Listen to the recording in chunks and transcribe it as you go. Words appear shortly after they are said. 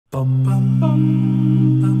We're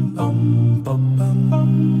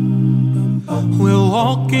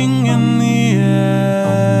walking in the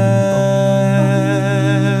air.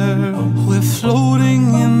 We're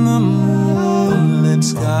floating in the moonlit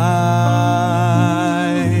sky.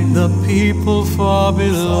 The people far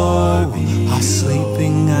below are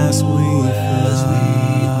sleeping as we fly.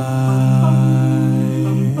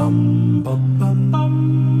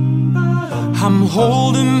 I'm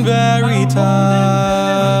holding very tight.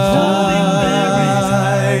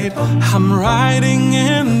 I'm riding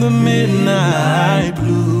in the midnight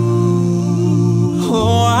blue.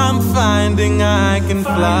 Oh, I'm finding I can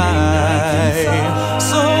fly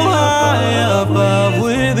so high above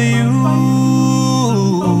with you.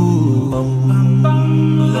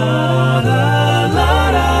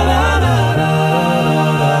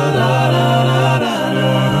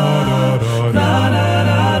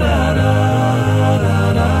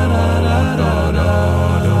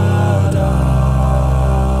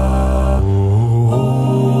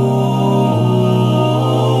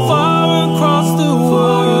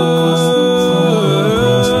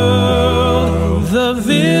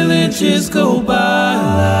 Go by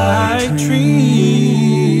like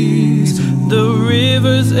trees, the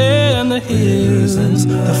rivers and the hills,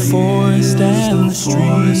 the forest and the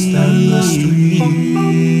streams.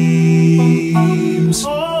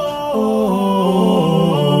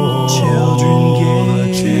 Children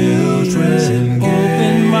gaze,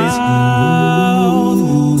 open mouth,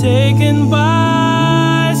 taken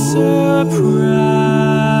by surprise.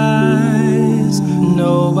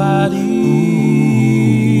 Nobody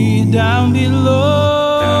down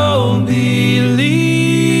below believes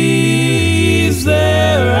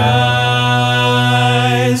their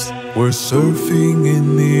eyes. We're surfing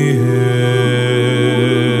in the air.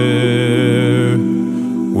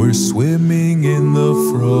 We're swimming in the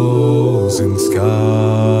frozen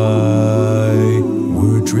sky.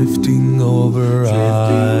 We're drifting over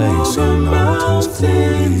ice and mountains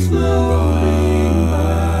floating by.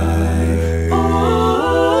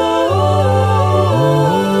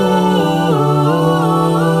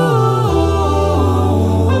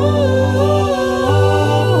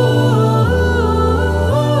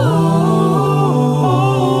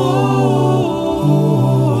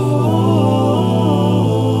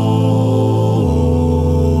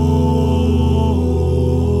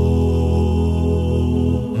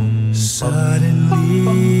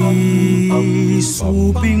 Suddenly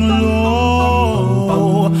swooping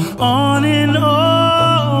low on an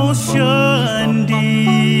ocean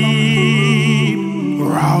deep,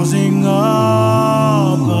 rousing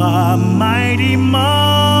up a mighty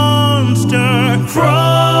monster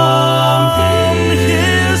from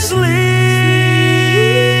his sleep.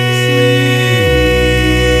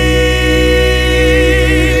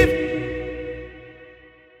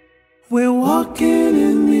 We're walking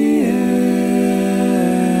in the air.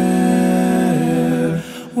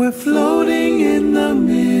 We're floating in the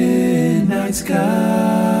midnight sky,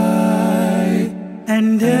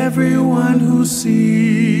 and everyone who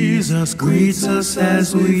sees us greets us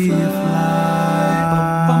as we fly.